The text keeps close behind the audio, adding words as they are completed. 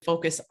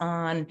focus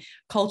on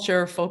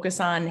culture, focus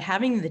on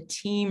having the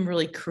team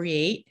really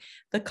create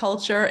the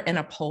culture and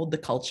uphold the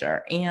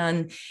culture.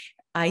 And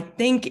I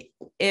think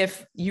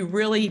if you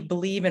really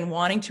believe in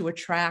wanting to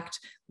attract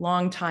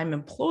longtime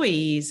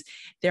employees,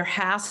 there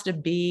has to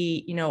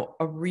be,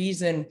 a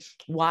reason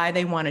why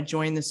they want to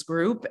join this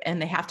group,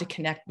 and they have to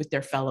connect with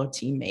their fellow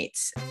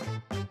teammates.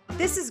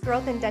 This is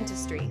Growth in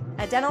Dentistry,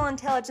 a dental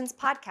intelligence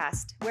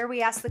podcast where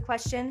we ask the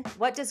question,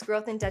 what does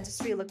growth in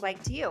dentistry look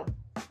like to you?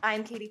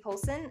 I'm Katie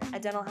Polson, a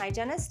dental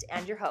hygienist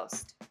and your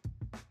host.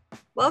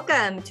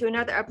 Welcome to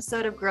another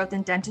episode of Growth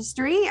in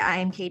Dentistry.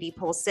 I'm Katie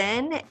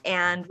Polson,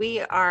 and we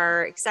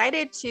are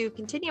excited to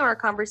continue our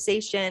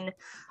conversation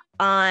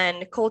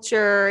on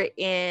culture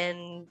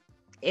in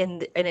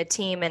a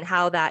team and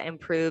how that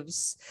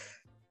improves.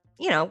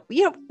 We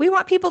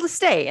want people to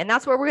stay, and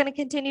that's what we're going to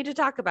continue to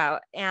talk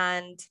about.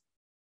 And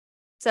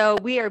so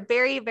we are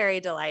very, very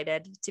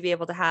delighted to be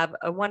able to have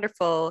a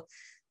wonderful,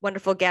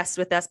 wonderful guest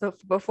with us.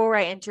 But before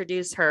I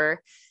introduce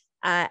her,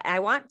 I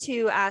want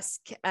to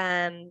ask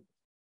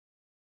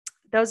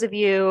those of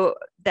you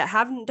that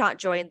have not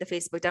joined the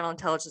Facebook Dental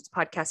Intelligence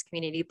Podcast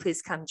community,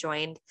 please come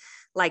join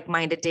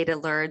like-minded data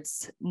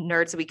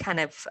nerds. We kind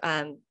of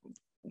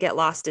get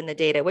lost in the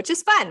data, which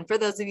is fun for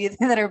those of you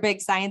that are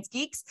big science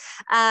geeks.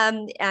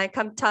 And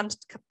come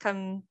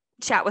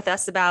chat with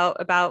us about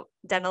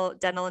dental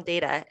and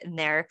data in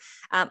there.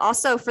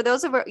 Also, for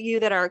those of you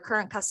that are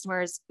current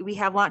customers, we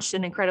have launched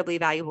an incredibly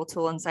valuable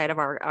tool inside of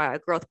our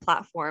growth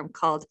platform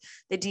called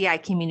the DI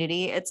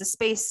community. It's a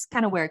space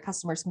kind of where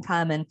customers can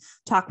come and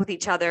talk with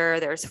each other.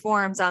 There's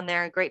forums on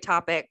there, great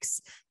topics.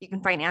 You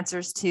can find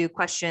answers to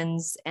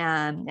questions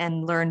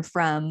and learn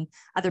from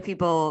other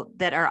people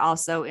that are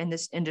also in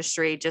this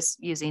industry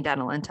just using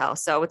dental intel.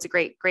 So it's a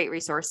great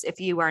resource. If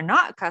you are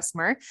not a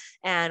customer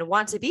and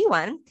want to be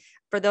one,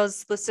 for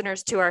those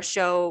listeners to our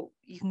show,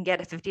 you can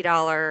get a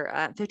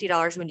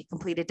 $50 when you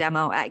complete a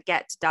demo at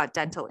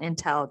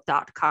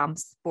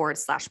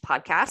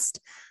get.dentalintel.com/podcast.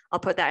 I'll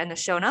put that in the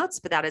show notes,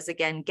 but that is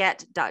again,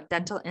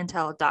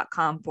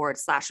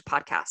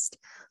 get.dentalintel.com/podcast.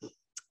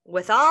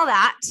 With all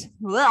that,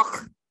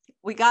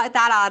 we got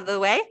that out of the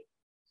way.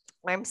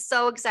 I'm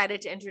so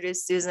excited to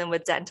introduce Susan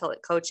with Dental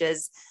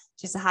Coaches.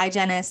 She's a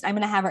hygienist. I'm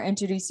going to have her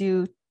introduce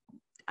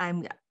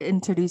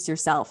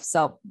yourself.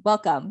 So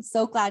welcome.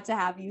 So glad to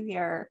have you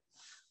here.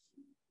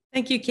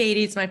 Thank you,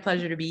 Katie. It's my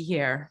pleasure to be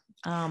here.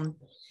 Tell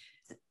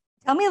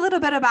me a little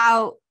bit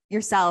about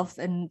yourself,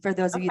 and for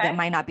those of you that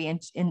might not be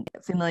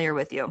familiar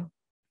with you.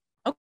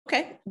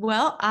 Okay.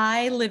 Well,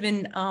 I live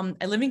in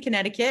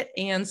Connecticut,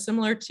 and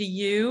similar to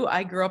you,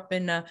 I grew up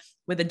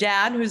with a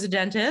dad who's a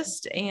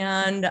dentist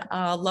and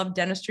loved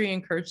dentistry,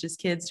 encouraged his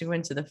kids to go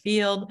into the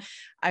field.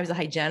 I was a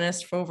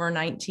hygienist for over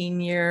 19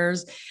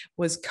 years,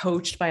 was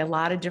coached by a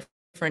lot of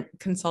different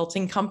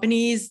consulting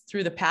companies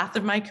through the path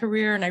of my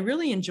career. And I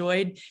really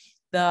enjoyed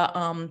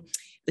the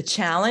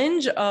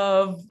challenge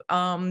of,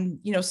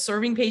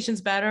 serving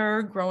patients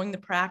better, growing the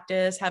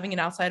practice, having an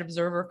outside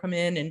observer come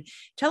in and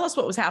tell us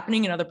what was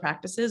happening in other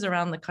practices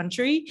around the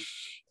country.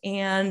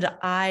 And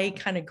I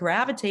kind of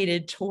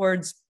gravitated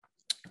towards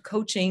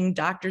coaching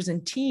doctors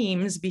and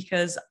teams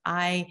because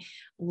I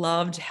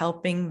loved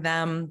helping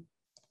them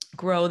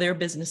grow their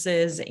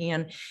businesses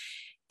and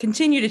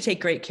continue to take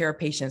great care of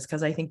patients,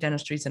 because I think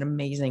dentistry is an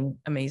amazing,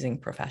 amazing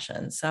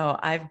profession. So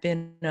I've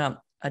been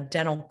a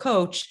dental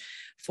coach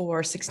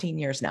for 16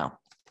 years now.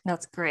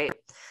 That's great.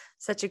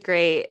 Such a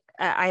great,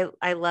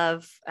 I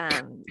love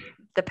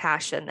the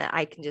passion that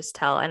I can just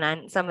tell. And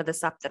on some of the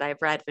stuff that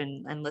I've read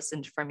and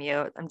listened from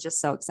you, I'm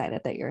just so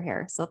excited that you're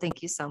here. So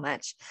thank you so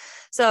much.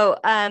 So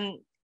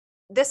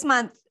this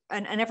month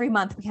and every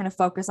month we kind of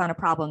focus on a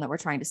problem that we're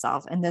trying to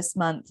solve. And this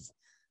month,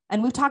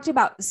 and we've talked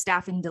about the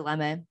staffing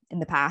dilemma in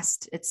the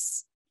past.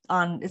 It's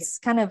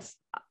kind of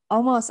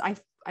almost,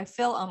 I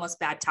feel almost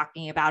bad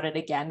talking about it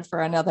again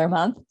for another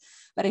month,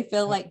 but I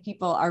feel like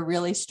people are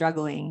really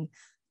struggling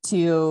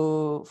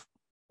to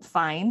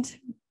find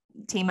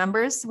team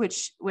members,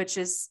 which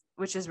is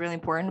really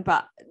important.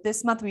 But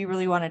this month we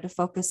really wanted to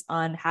focus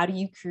on how do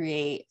you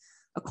create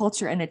a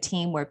culture and a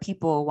team where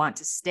people want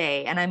to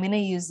stay. And I'm going to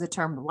use the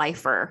term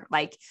lifer.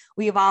 Like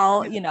we've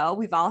all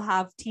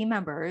have team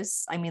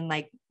members. I mean,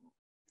 like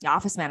the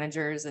office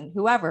managers and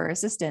whoever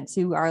assistants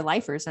who are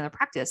lifers in the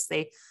practice.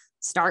 They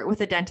start with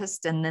a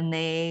dentist and then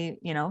they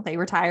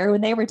retire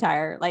when they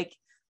retire. Like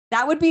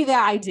that would be the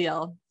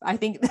ideal. I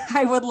think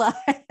I would love,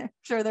 I'm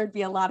sure there'd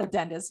be a lot of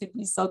dentists who'd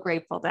be so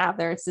grateful to have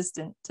their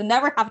assistant, to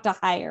never have to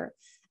hire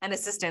an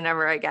assistant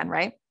ever again.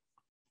 Right.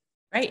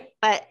 Right.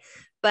 But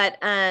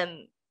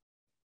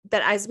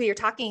as we were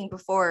talking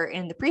before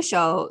in the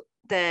pre-show,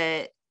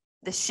 the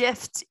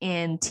shift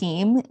in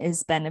team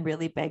has been a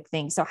really big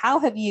thing. So how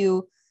have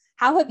you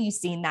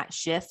seen that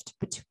shift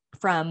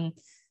from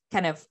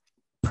kind of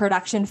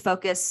production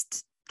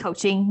focused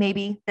coaching,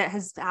 maybe that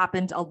has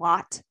happened a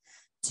lot,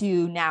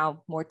 to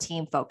now more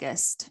team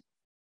focused?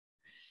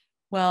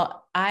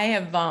 Well, I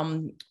have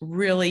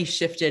really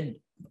shifted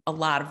a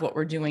lot of what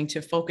we're doing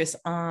to focus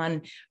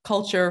on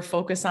culture,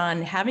 focus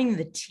on having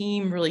the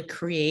team really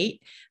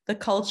create the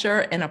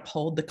culture and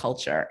uphold the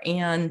culture.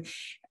 And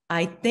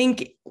I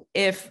think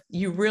if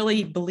you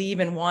really believe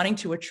in wanting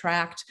to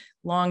attract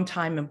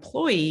longtime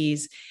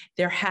employees,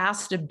 there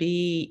has to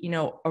be,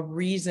 a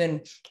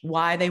reason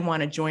why they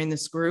want to join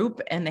this group,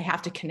 and they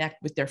have to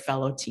connect with their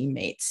fellow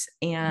teammates.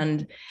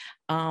 And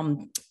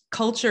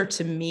culture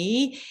to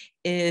me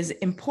is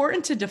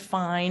important to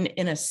define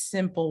in a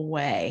simple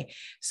way.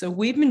 So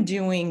we've been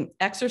doing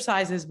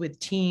exercises with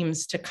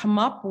teams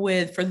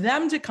for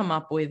them to come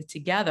up with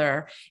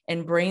together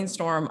and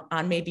brainstorm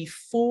on maybe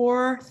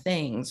 4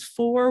 things,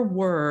 4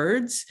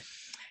 words,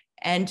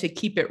 and to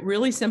keep it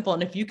really simple.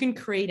 And if you can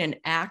create an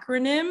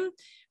acronym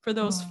for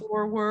those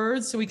 4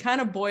 words. So we kind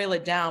of boil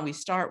it down. We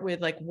start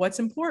with like, what's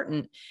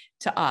important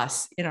to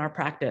us in our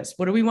practice?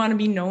 What do we want to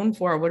be known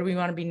for? What do we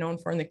want to be known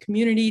for in the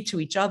community, to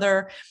each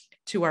other,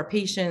 to our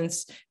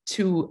patients,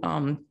 to,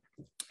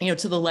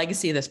 to the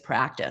legacy of this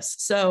practice?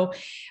 So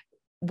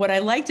what I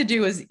like to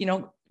do is,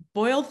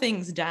 boil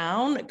things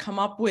down, come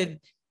up with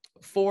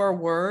 4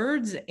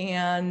 words,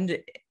 and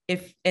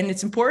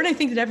it's important, I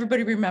think, that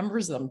everybody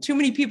remembers them. Too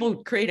many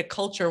people create a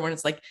culture when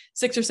it's like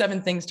 6 or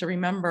 7 things to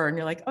remember, and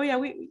you're like, oh yeah,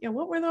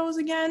 what were those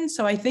again?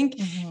 So I think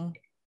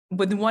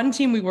with one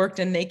team we worked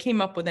in, they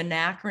came up with an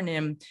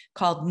acronym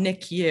called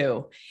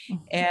NICU,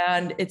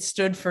 and it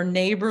stood for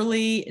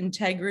Neighborly,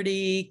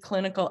 Integrity,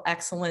 Clinical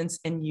Excellence,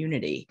 and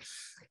Unity.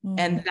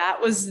 And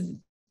that was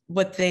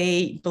what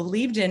they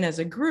believed in as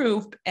a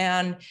group.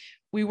 And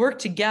we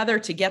worked together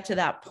to get to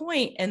that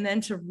point, and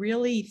then to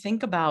really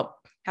think about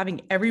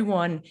having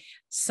everyone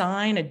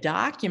sign a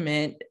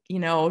document,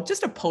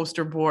 just a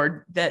poster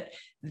board that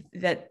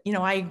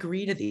I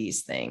agree to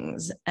these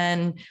things.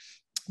 And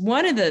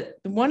one of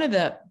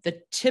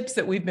the tips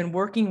that we've been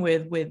working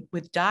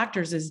with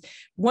doctors is,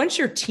 once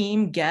your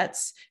team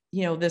gets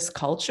this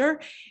culture,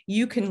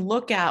 you can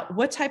look at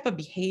what type of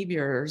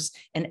behaviors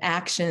and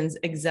actions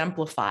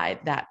exemplify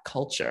that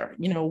culture.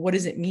 What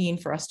does it mean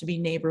for us to be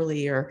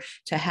neighborly, or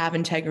to have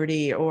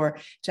integrity, or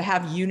to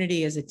have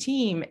unity as a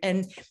team?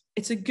 And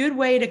it's a good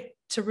way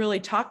to really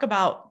talk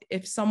about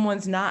if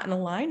someone's not in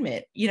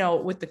alignment,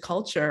 with the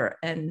culture.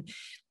 And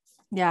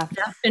yeah,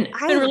 it's been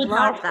really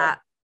love powerful. that.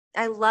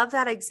 I love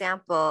that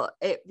example.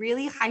 It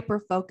really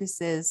hyper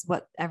focuses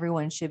what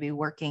everyone should be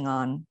working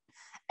on,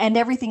 and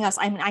everything else.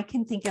 I mean, I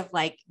can think of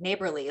like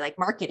neighborly, like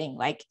marketing,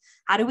 like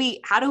how do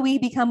we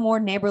become more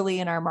neighborly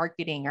in our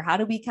marketing, or how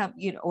do we become,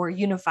 or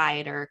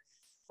unified, or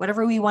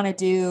whatever we want to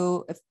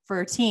do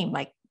for a team.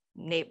 Like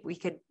we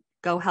could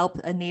go help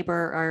a neighbor,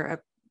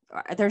 or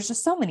there's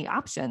just so many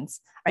options.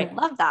 Right. I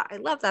love that. I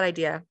love that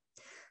idea.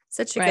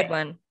 Such a good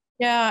one.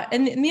 Yeah.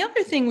 And the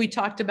other thing we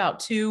talked about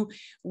too,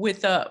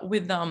 with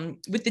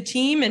the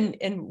team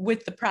and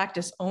with the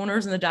practice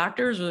owners and the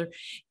doctors,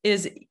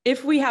 is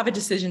if we have a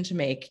decision to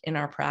make in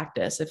our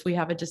practice, if we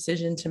have a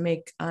decision to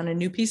make on a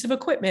new piece of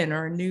equipment,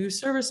 or a new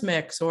service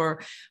mix,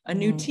 or a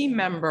new team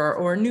member,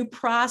 or a new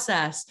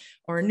process,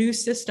 or a new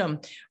system,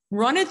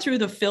 run it through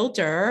the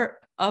filter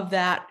of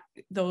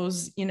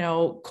those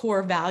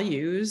core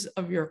values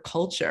of your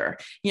culture.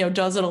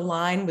 Does it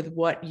align with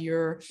what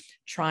you're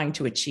trying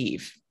to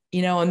achieve?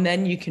 And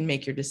then you can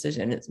make your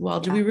decision.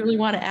 Do we really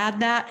want to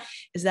add that?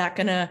 Is that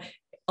going to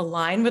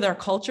align with our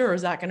culture, or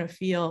is that going to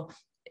feel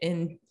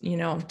in,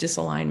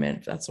 disalignment,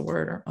 if that's a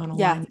word, or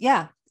unaligned?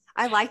 Yeah.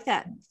 I like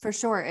that for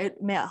sure. It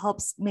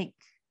helps make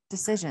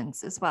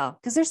decisions as well,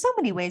 because there's so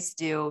many ways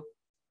to do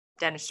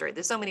dentistry.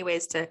 There's so many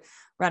ways to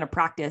run a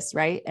practice,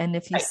 right? And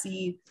if you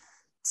see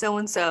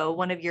so-and-so,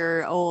 one of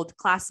your old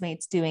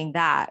classmates doing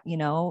that,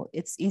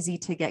 it's easy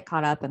to get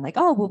caught up and like,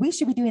 oh, well, we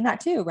should be doing that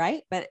too.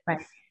 Right. But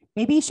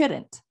maybe you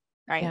shouldn't.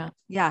 Right.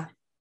 Yeah.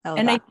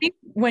 And I think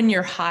when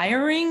you're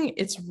hiring,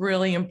 it's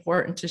really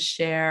important to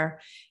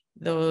share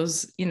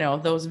those,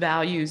 those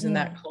values and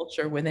that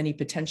culture with any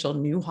potential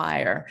new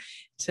hire,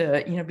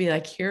 to, be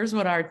like, here's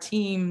what our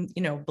team,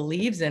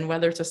 believes in,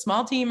 whether it's a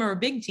small team or a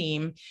big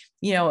team,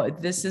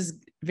 this is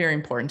very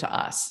important to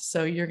us.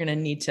 So you're going to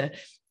need to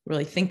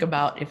really think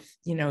about if,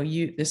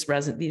 these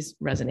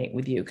resonate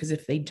with you. Because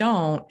if they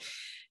don't,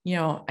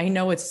 I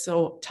know it's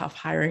so tough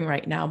hiring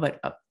right now, but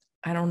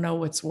I don't know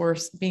what's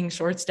worse, being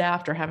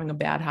short-staffed or having a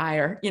bad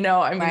hire.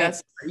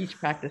 That's for each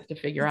practice to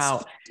figure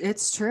out.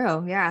 It's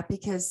true. Yeah.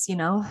 Because,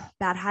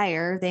 bad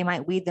hire, they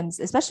might weed them,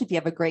 especially if you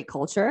have a great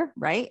culture,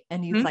 right?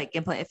 And you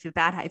if you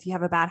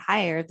have a bad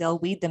hire, they'll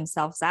weed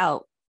themselves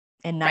out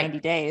in 90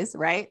 days.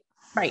 Right.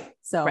 Right.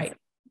 So,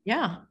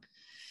 yeah.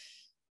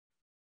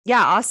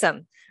 Yeah.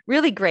 Awesome.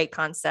 Really great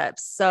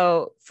concepts.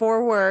 So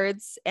 4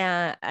 words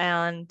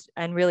and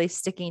really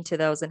sticking to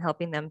those and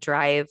helping them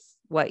drive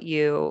what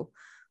you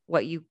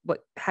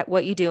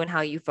do and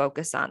how you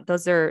focus on.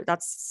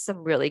 That's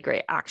some really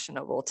great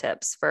actionable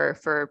tips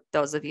for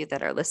those of you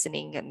that are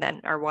listening and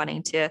then are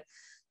wanting to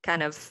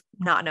kind of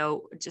not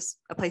know, just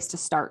a place to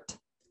start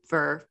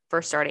for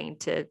starting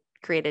to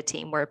create a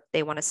team where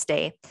they want to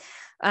stay.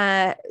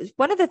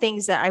 One of the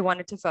things that I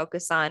wanted to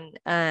focus on,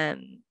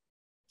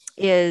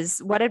 is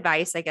what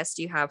advice, I guess,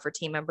 do you have for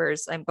team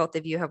members? And both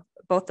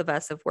of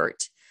us have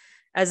worked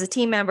as a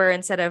team member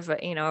instead of,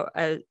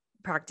 a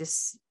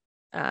practice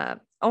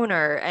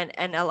owner,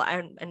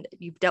 and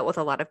you've dealt with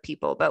a lot of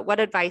people, but what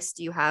advice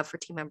do you have for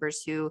team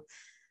members who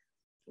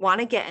want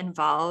to get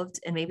involved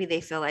and maybe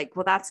they feel like,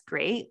 well, that's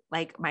great.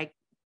 Like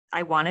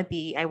I want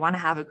to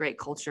have a great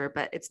culture,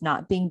 but it's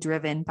not being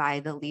driven by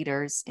the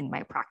leaders in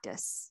my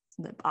practice,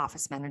 the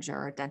office manager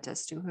or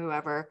dentist or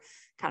whoever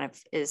kind of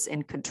is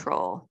in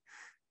control.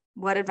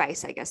 What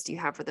advice, I guess, do you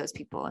have for those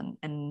people,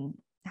 and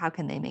how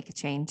can they make a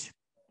change?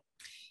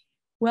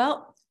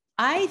 Well,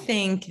 I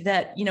think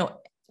that,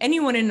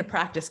 anyone in the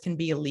practice can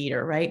be a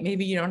leader, right?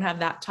 Maybe you don't have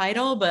that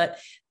title, but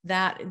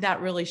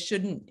that really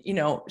shouldn't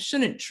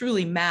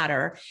truly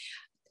matter.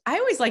 I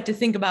always like to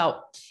think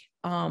about,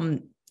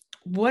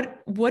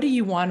 what do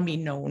you want to be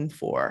known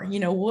for?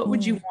 What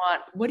would you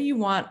want? What do you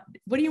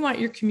want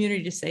your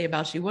community to say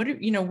about you?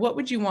 What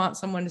would you want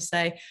someone to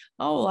say?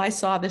 Oh, well, I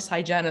saw this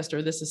hygienist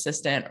or this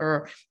assistant,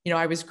 or,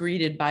 I was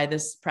greeted by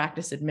this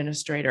practice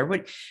administrator.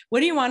 What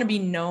do you want to be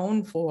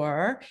known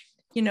for?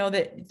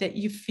 That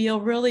you feel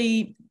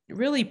really,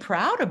 really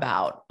proud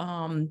about.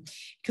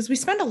 Because we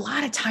spend a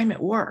lot of time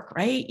at work,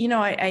 right?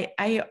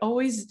 I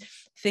always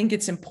think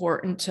it's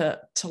important to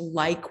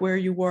like where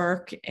you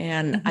work.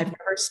 And I've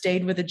never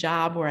stayed with a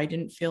job where I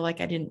didn't feel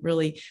like I didn't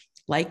really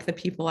like the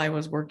people I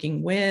was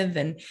working with.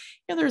 And,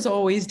 there's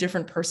always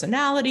different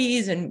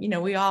personalities, and,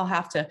 we all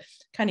have to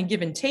kind of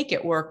give and take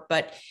at work.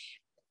 But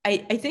I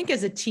think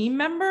as a team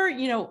member,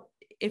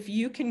 if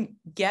you can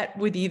get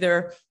with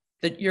either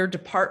your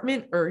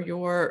department or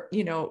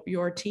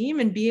your team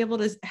and be able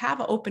to have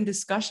an open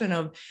discussion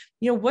of,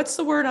 what's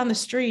the word on the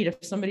street? If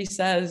somebody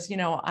says,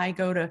 I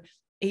go to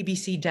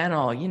ABC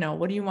Dental,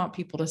 what do you want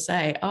people to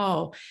say?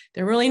 Oh,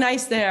 they're really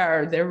nice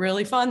there. They're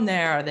really fun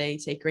there. They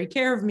take great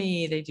care of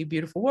me. They do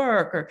beautiful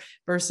work. Or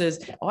versus,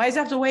 oh, I always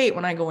have to wait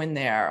when I go in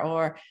there.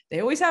 Or they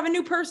always have a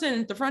new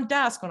person at the front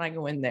desk when I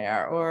go in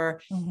there,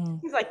 or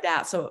things like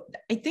that. So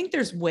I think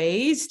there's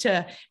ways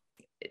to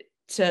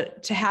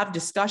have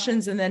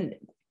discussions. And then,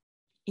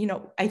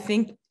 I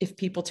think if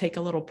people take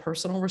a little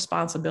personal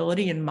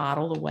responsibility and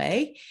model the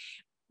way,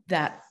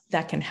 that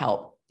can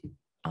help.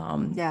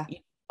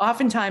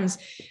 Oftentimes,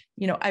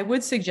 I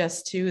would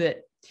suggest too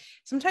that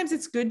sometimes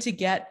it's good to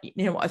get,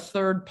 a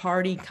third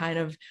party kind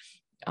of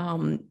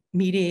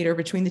mediator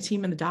between the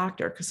team and the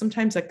doctor, because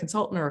sometimes a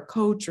consultant or a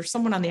coach or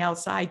someone on the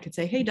outside could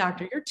say, hey,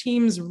 doctor, your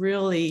team's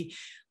really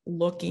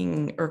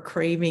looking or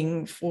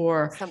craving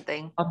for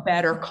something, a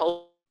better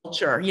culture,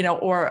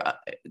 or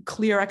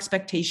clear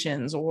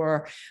expectations,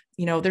 or,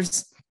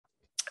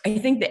 I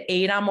think the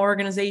ADOM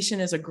organization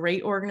is a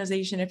great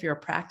organization. If you're a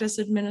practice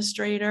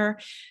administrator,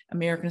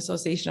 American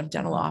Association of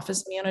Dental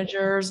Office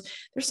Managers,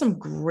 there's some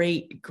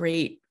great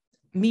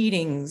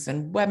meetings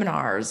and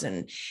webinars.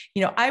 And,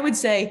 I would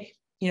say,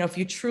 if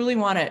you truly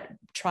want to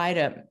try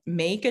to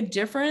make a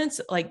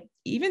difference, like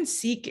even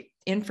seek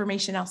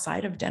information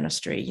outside of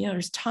dentistry.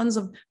 There's tons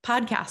of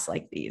podcasts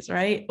like these,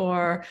 right?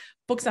 Or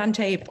books on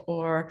tape,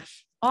 or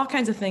all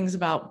kinds of things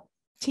about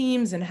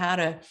teams and how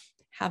to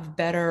have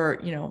better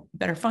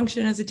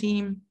function as a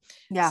team.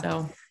 Yeah.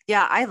 So,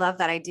 yeah, I love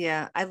that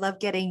idea. I love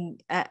getting,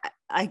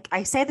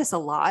 I say this a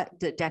lot,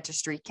 that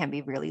dentistry can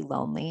be really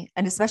lonely.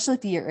 And especially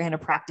if you're in a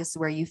practice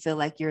where you feel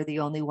like you're the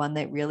only one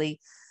that really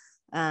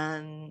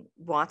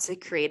wants to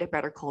create a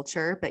better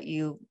culture, but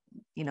you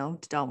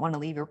don't want to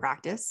leave your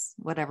practice,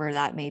 whatever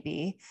that may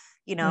be.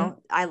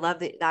 I love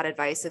that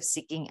advice of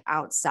seeking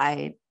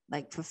outside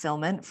like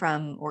fulfillment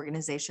from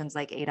organizations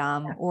like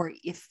ADOM,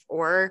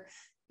 or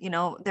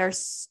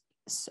there's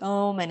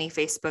so many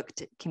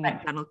Facebook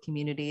dental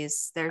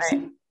communities. There's,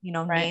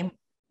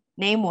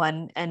 name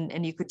one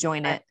and you could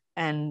join it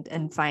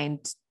and find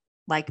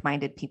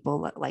like-minded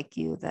people like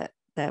you that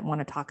want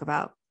to talk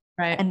about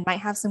and might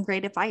have some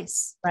great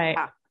advice. Right.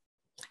 Yeah.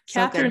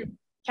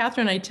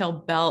 Catherine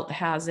Eitel Belt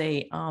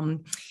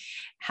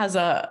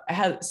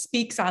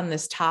speaks on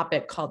this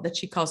topic that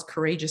she calls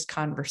courageous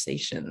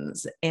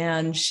conversations.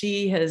 And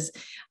she has,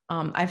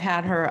 I've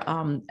had her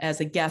as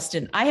a guest,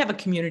 and I have a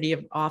community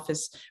of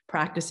office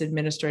practice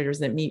administrators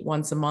that meet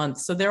once a month.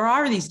 So there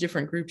are these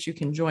different groups you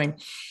can join.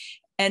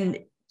 And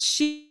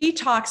she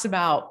talks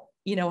about,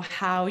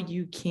 how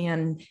you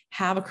can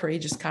have a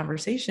courageous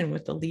conversation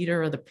with the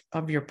leader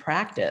of your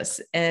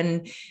practice.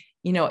 And,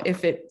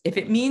 if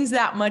it means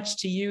that much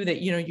to you that,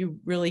 you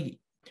really,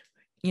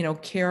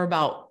 care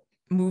about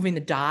moving the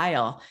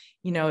dial,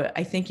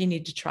 I think you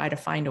need to try to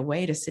find a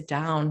way to sit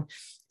down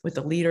with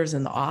the leaders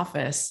in the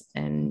office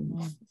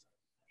and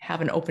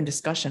have an open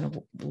discussion of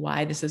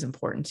why this is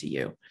important to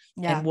you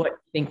and what you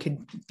think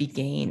could be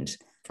gained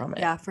from it.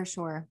 Yeah, for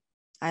sure.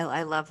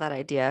 I love that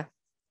idea.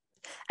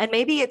 And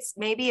maybe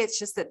it's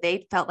just that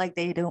they felt like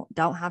they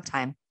don't have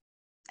time,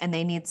 and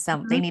they need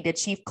they need a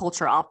chief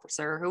culture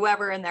officer,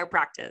 whoever in their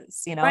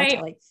practice, to like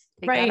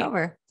take that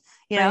over,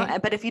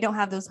 but if you don't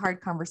have those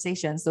hard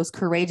conversations, those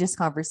courageous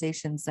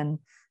conversations, then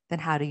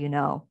how do you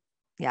know?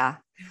 Yeah,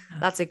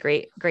 that's a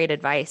great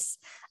advice.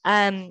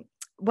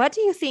 what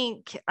do you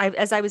think,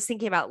 as I was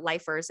thinking about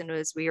lifers and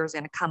as we were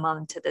going to come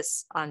onto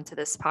this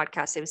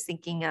podcast, I was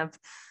thinking of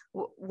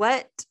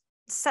what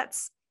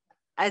sets,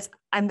 as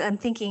I'm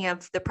thinking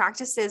of the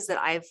practices that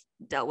I've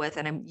dealt with,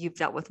 and you've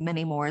dealt with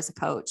many more as a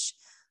coach.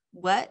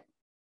 What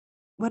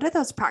do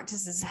those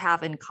practices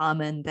have in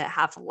common that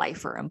have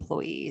lifer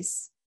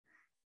employees?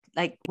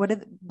 Like, what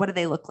do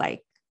they look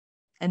like?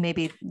 And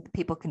maybe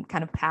people can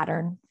kind of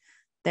pattern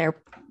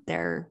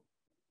their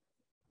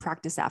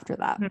practice after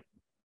that.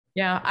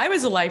 Yeah, I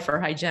was a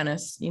lifer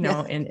hygienist, in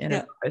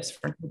an office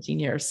for 15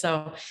 years.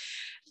 So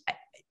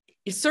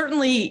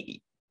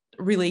certainly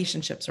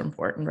relationships are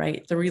important,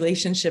 right? The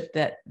relationship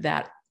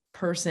that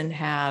person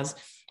has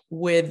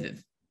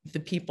with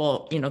the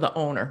people, the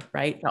owner,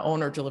 right? The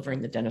owner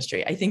delivering the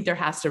dentistry. I think there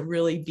has to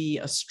really be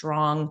a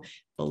strong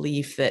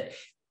belief that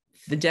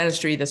the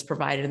dentistry that's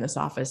provided in this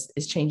office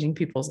is changing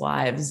people's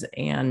lives,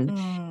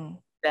 and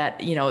that,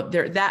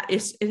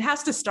 it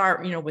has to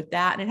start, with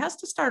that. And it has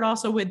to start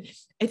also with,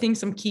 I think,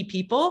 some key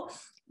people,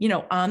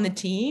 on the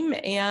team,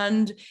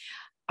 and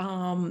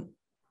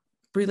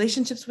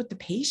relationships with the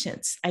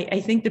patients. I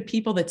think the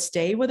people that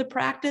stay with a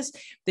practice,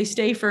 they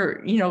stay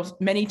for,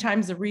 many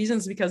times the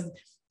reasons because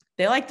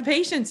they like the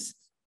patients.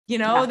 They've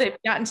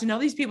gotten to know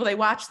these people. They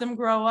watch them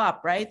grow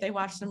up, right? They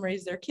watch them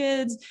raise their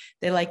kids.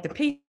 They like the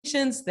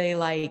patients. They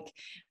like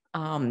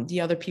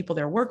the other people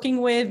they're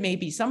working with.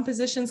 Maybe some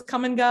positions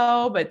come and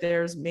go, but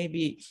there's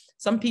maybe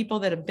some people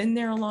that have been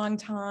there a long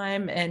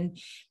time, and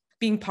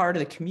being part of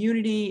the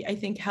community, I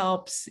think,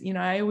 helps.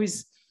 I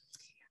always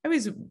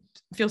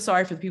feel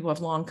sorry for the people who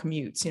have long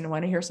commutes.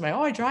 When I hear somebody,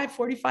 I drive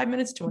 45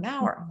 minutes to an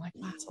hour, I'm like,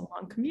 wow, that's a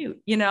long commute.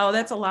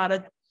 That's a lot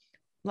of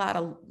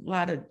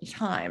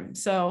time.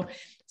 So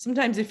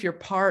sometimes if you're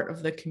part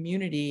of the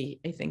community,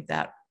 I think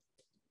that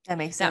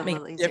makes a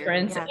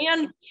difference. Yeah.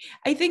 And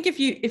I think if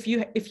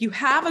you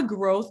have a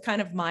growth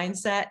kind of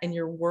mindset, and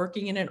you're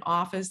working in an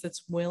office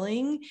that's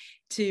willing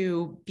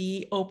to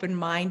be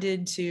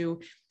open-minded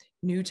to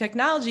new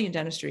technology in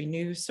dentistry,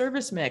 new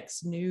service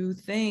mix, new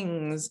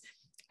things,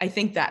 I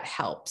think that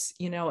helps.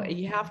 You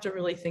have to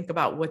really think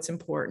about what's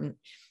important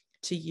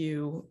to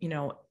you,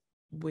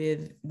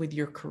 with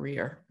your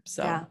career.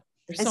 So yeah.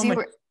 There's so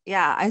much.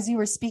 As you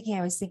were speaking,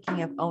 I was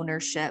thinking of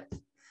ownership,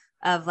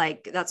 of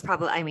like, that's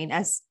probably,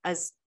 as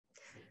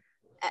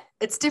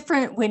it's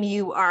different when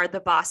you are the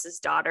boss's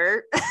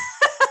daughter.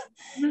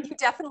 You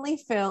definitely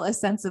feel a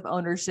sense of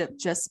ownership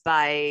just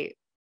by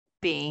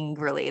being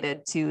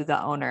related to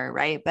the owner,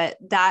 right? But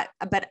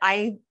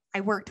I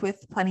worked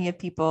with plenty of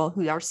people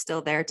who are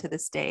still there to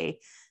this day,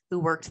 who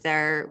worked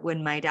there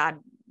when my dad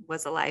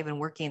was alive and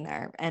working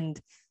there. And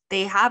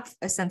they have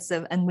a sense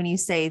of, and when you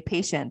say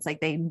patients, like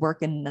they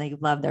work and they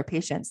love their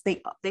patients,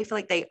 they feel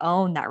like they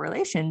own that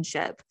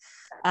relationship.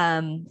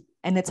 And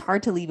it's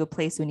hard to leave a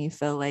place when you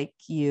feel like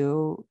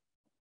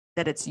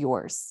that it's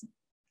yours,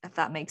 if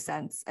that makes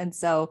sense. And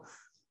so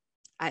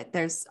I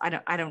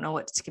don't know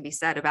what can be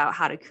said about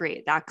how to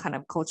create that kind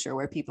of culture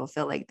where people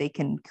feel like they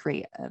can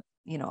create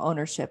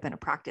ownership in a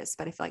practice,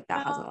 but I feel like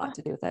that has a lot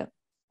to do with it.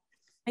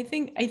 I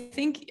think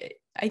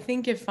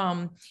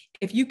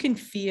if you can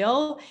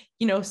feel,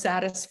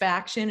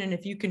 satisfaction, and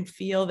if you can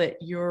feel that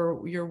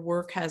your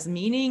work has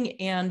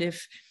meaning, and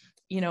if,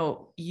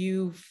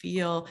 you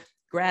feel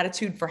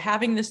gratitude for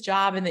having this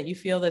job, and that you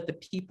feel that the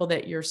people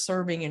that you're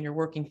serving and you're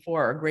working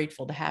for are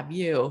grateful to have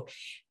you,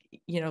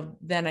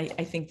 then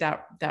I think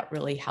that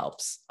really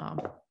helps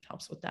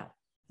with that.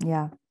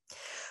 Yeah.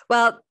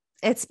 Well,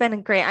 it's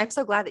been great. I'm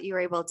so glad that you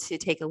were able to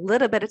take a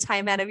little bit of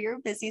time out of your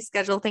busy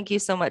schedule. Thank you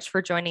so much for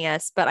joining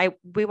us. But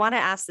we want to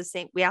ask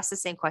we ask the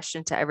same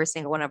question to every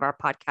single one of our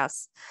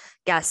podcast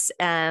guests,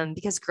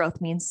 because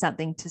growth means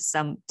something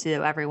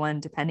to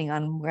everyone, depending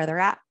on where they're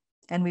at.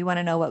 And we want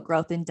to know what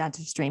growth in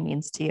dentistry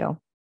means to you.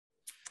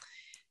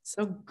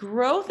 So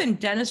growth in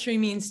dentistry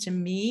means to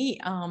me,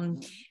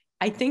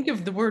 I think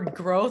of the word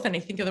growth and I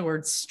think of the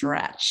word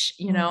stretch,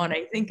 and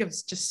I think of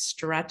just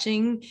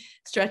stretching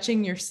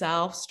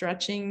yourself,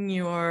 stretching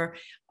your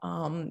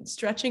mind,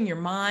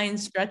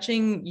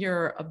 stretching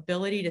your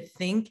ability to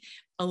think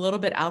a little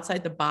bit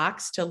outside the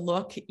box, to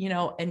look,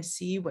 and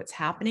see what's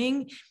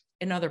happening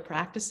in other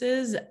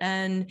practices,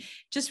 and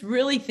just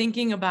really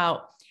thinking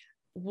about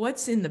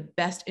what's in the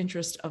best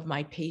interest of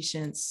my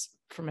patients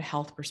from a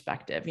health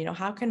perspective.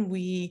 How can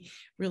we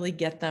really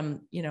get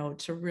them,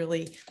 to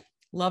really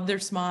love their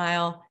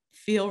smile,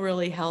 feel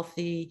really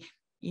healthy,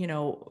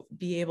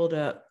 be able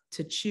to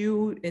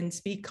chew and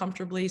speak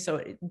comfortably.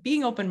 So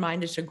being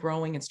open-minded to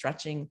growing and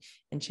stretching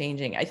and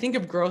changing. I think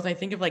of growth, I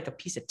think of like a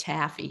piece of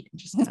taffy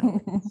and just kind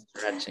of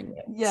stretching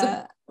it.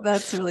 Yeah,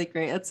 that's really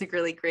great. That's a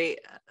really great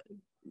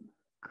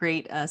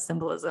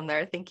symbolism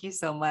there. Thank you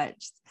so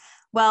much.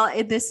 Well,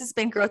 this has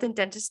been Growth in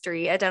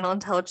Dentistry, a dental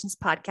intelligence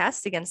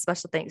podcast. Again,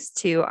 special thanks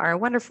to our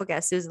wonderful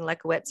guest, Susan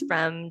Leckowicz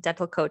from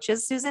Dental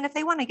Coaches. Susan, if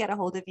they want to get a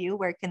hold of you,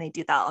 where can they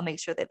do that? I'll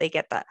make sure that they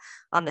get that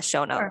on the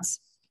show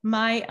notes. Sure.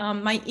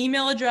 My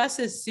email address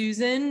is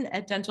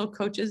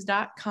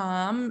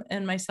susan@dentalcoaches.com,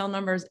 and my cell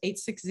number is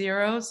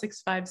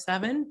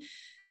 860-657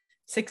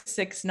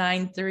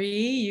 6693.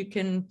 You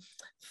can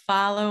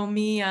follow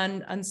me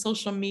on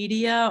social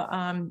media.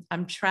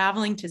 I'm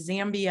traveling to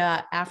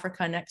Zambia,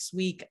 Africa next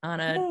week on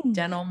a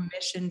dental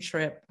mission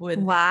trip with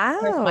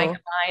one of my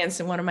clients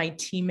and one of my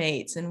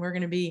teammates. And we're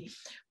going to be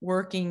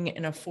working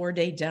in a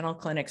 4-day dental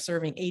clinic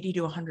serving 80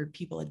 to 100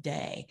 people a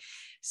day.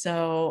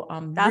 So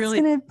that's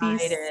really going to be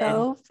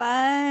so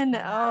fun.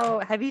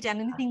 Oh, have you done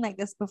anything like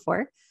this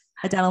before?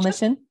 A dental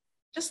mission?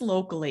 Just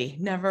locally,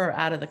 never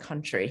out of the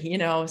country,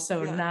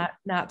 so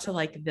not to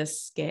like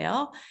this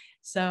scale.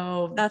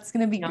 So that's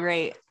going to be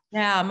great.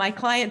 Yeah. My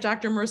client,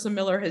 Dr. Marissa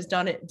Miller,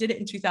 did it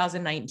in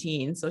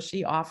 2019. So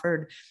she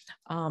offered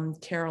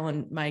Carol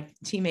and my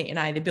teammate and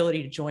I the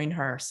ability to join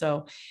her.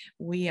 So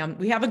we have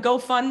a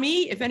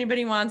GoFundMe if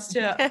anybody wants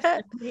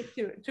to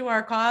to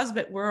our cause,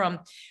 but we're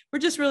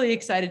just really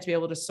excited to be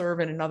able to serve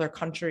in another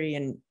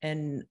country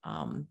and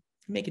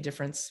make a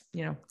difference,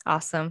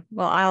 Awesome.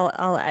 Well,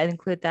 I'll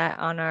include that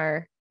on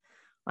our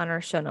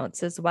show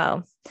notes as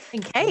well.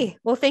 Okay.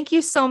 Well, thank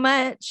you so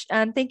much.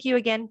 Thank you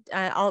again.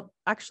 I'll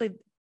actually,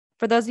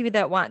 for those of you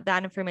that want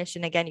that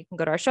information, again, you can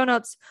go to our show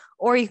notes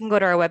or you can go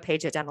to our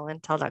webpage at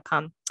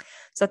dentalintel.com.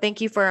 So thank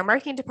you for our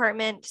marketing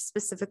department,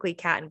 specifically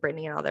Kat and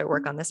Brittany and all their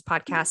work on this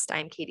podcast.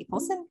 I'm Katie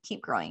Polson.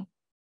 Keep growing.